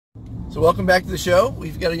So welcome back to the show.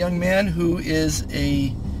 We've got a young man who is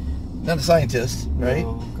not a scientist, right?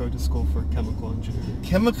 No, go to school for chemical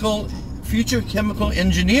engineering. Future chemical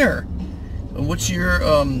engineer. What's your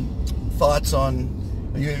thoughts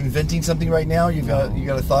on? Are you inventing something right now? You got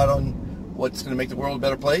a thought on what's going to make the world a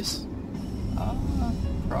better place?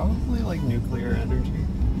 Probably like nuclear energy.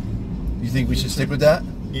 You think we should stick with that?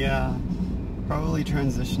 Yeah, probably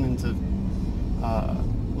transition into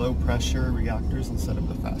low pressure reactors instead of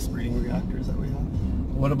the fast breeding reactors that we have.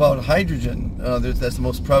 What about hydrogen? That's the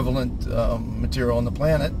most prevalent material on the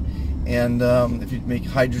planet, and if you make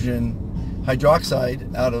hydrogen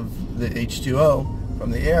hydroxide out of the H2O from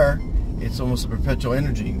the air, it's almost a perpetual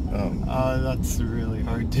energy. That's really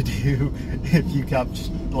hard to do. If you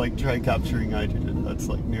try capturing hydrogen, that's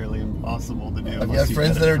like nearly impossible to do. I've got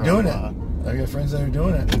friends that are doing it. I've got friends that are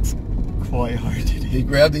doing it. It's quite hard to do. They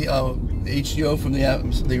grab the H2O from the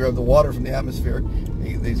atmosphere. They grab the water from the atmosphere.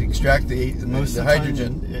 They extract the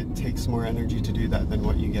hydrogen. It takes more energy to do that than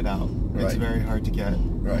what you get out. Right. It's very hard to get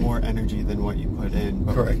more energy than what you put in.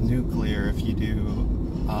 But with nuclear, if you do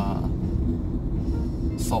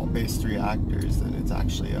salt-based reactors, then it's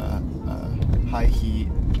actually a high heat,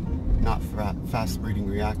 not fast breeding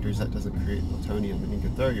reactors that doesn't create plutonium, and you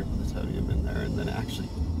can throw your plutonium in there and then it actually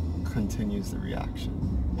continues the reaction.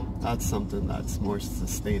 That's something that's more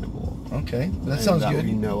sustainable. Okay, that sounds good.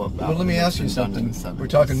 We know about. Well, let me ask you something. We're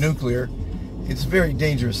talking nuclear. It's a very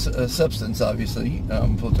dangerous substance, obviously,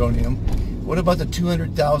 plutonium. What about the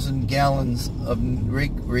 200,000 gallons of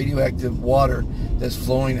radioactive water that's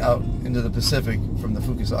flowing out into the Pacific from the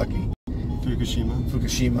Fukushima.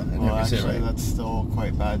 Well, actually, that's still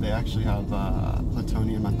quite bad. They actually have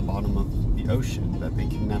plutonium at the bottom of the ocean that they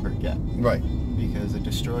can never get. Right. Because it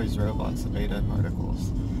destroys robots, the beta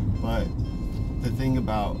particles. But the thing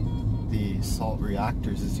about the salt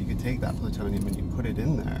reactors is you can take that plutonium and you put it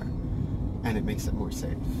in there, and it makes it more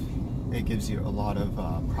safe. It gives you a lot of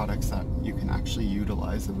products that you can actually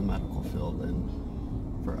utilize in the medical field and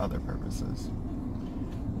for other purposes.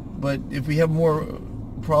 But if we have more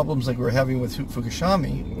problems like we're having with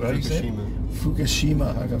Fukushima,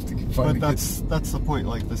 I have to find. But that's the point.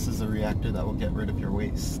 Like, this is a reactor that will get rid of your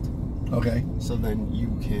waste. Okay. So then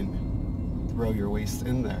you can throw your waste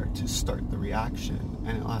in there to start the reaction,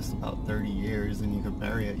 and it lasts about 30 years, and you can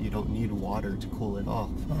bury it. You don't need water to cool it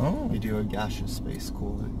off. Oh. You do a gaseous space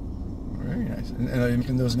cooling. Very nice. And are you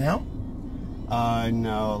making those now?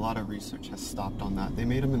 No, a lot of research has stopped on that. They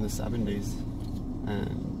made them in the 70s,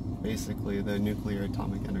 and basically the nuclear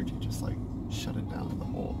atomic energy just like shut it down the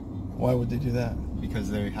whole. Why would they do that?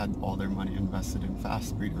 Because they had all their money invested in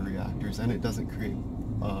fast breeder reactors, and it doesn't create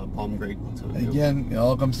bomb-grade plutonium. Again, it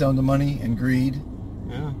all comes down to money and greed.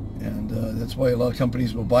 Yeah. And that's why a lot of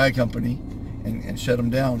companies will buy a company and shut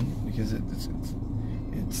them down, because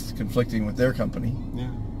it's conflicting with their company.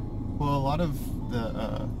 Yeah. Well, a lot of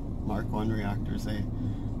the Mark I reactors, they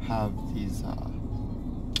have these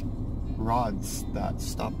rods that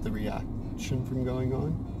stop the reaction from going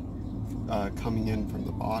on, coming in from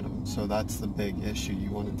the bottom. So that's the big issue.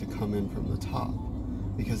 You want it to come in from the top,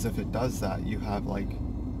 because if it does that, you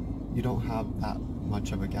don't have that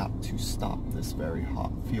much of a gap to stop this very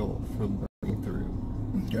hot fuel from burning through,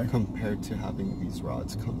 compared to having these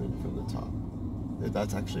rods come in from the top.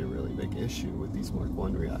 That's actually a really big issue with these Mark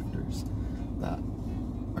I reactors.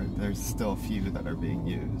 There's still a few that are being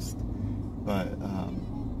used, but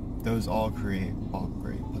those all create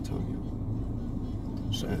bomb-grade plutonium.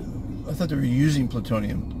 So, I thought they were using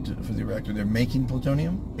plutonium for the reactor. They're making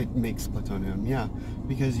plutonium? It makes plutonium, yeah,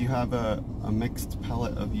 because you have a mixed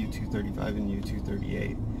pellet of U-235 and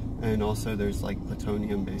U-238, and also there's like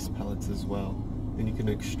plutonium-based pellets as well, and you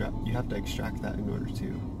have to extract that in order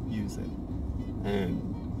to use it, and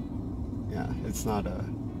yeah, it's not a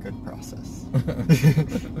good process.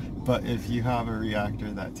 But if you have a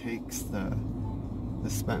reactor that takes the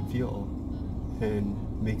spent fuel and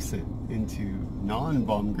makes it into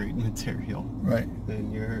non-bomb grade material, right,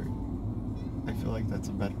 then I feel like that's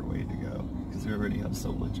a better way to go, because we already have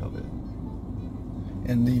so much of it.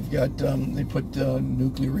 And you've got they put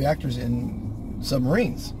nuclear reactors in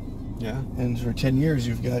submarines. Yeah. And for 10 years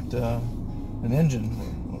you've got an engine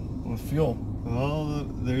with fuel. Well,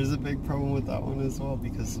 there's a big problem with that one as well,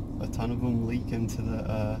 because a ton of them leak into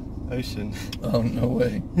the ocean. Oh, no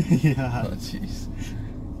way. Yeah. Oh, jeez.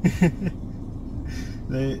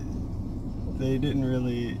 They didn't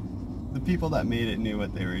really... The people that made it knew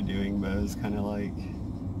what they were doing, but it was kind of like,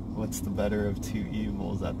 what's the better of two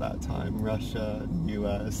evils at that time? Russia,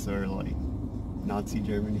 U.S., or like Nazi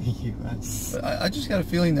Germany, U.S.? I just got a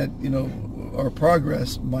feeling that, our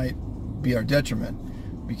progress might be our detriment,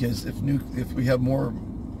 because if we have more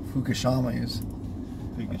Fukushima's.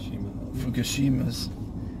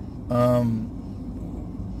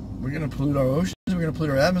 We're going to pollute our oceans. We're going to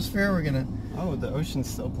pollute our atmosphere. We're going to... Oh, the ocean's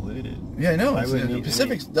still polluted. Yeah, I know. The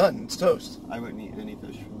Pacific's done. It's toast. I wouldn't eat any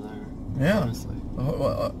fish from there. Yeah. Honestly.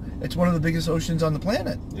 It's one of the biggest oceans on the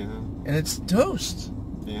planet. Yeah. And it's toast.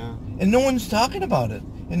 Yeah. And no one's talking about it.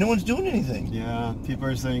 And no one's doing anything. Yeah. People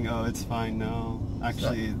are saying, oh, it's fine now.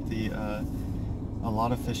 Actually, a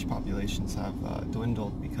lot of fish populations have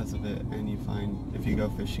dwindled because of it. And you find, if you go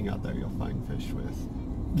fishing out there, you'll find fish with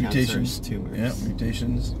mutations, tumors. Yeah,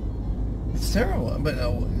 mutations. It's terrible. But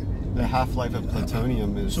the half-life of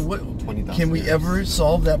plutonium is 20,000 Can we years. ever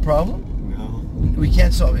solve that problem? No. We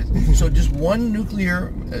can't solve it. So just one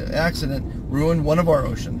nuclear accident ruined one of our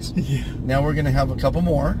oceans. Yeah. Now we're going to have a couple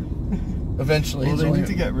more eventually. Well, they need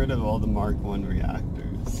to get rid of all the Mark I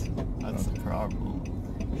reactors. That's the problem.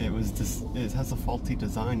 It has a faulty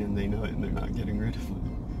design, and they know it, and they're not getting rid of it.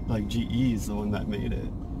 Like GE is the one that made it.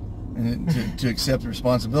 And to accept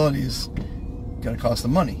responsibility is going to cost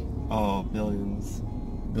them money. Oh, billions.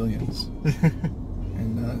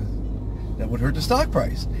 And that would hurt the stock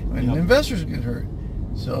price. And investors get hurt.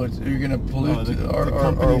 So you're going to pollute the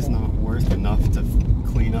company's not worth enough to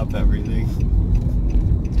clean up everything.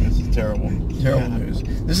 This is terrible news.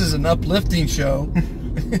 This is an uplifting show.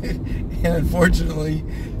 And unfortunately,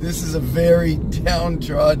 this is a very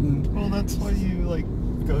downtrodden... Well, that's why you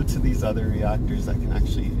go to these other reactors that can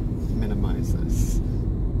actually minimize this.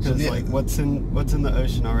 Because what's in the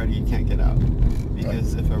ocean already, you can't get out.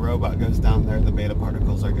 Because if a robot goes down there, the beta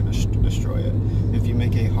particles are going to destroy it. If you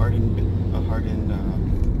make a hardened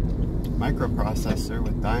microprocessor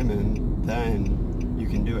with diamond, then you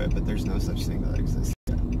can do it. But there's no such thing that exists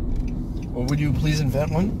yet. Well, would you please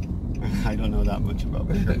invent one? I don't know that much about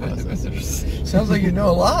microprocessors. Sounds like you know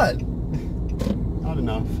a lot. Not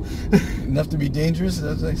enough. Enough to be dangerous, is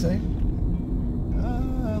that what they say?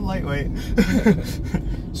 Lightweight.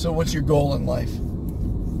 So what's your goal in life?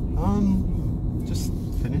 Just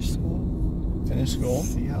finish school. Finish school?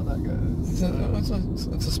 See how that goes.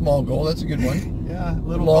 It's a small goal. That's a good one. Yeah,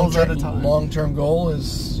 little goals at a time. Long-term goal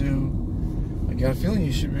is to... I got a feeling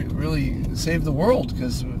you should really save the world,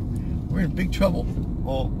 because we're in big trouble.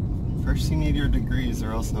 Well, first you need your degrees,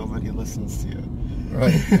 or else nobody listens to you.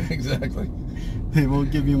 Right, exactly. They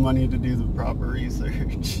won't give you money to do the proper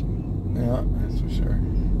research. Yeah, that's for sure.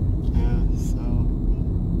 Yeah, so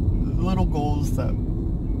little goals that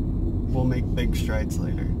will make big strides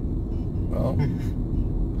later. Well,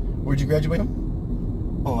 where'd you graduate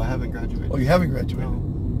from? Oh, I haven't graduated. Oh, you haven't graduated?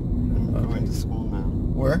 No. I'm going to school now.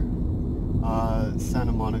 Where?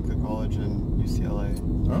 Santa Monica College in UCLA.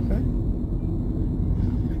 Okay.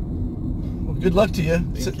 Well, good luck to you.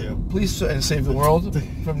 Thank you. Please save the world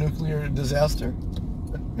from nuclear disaster.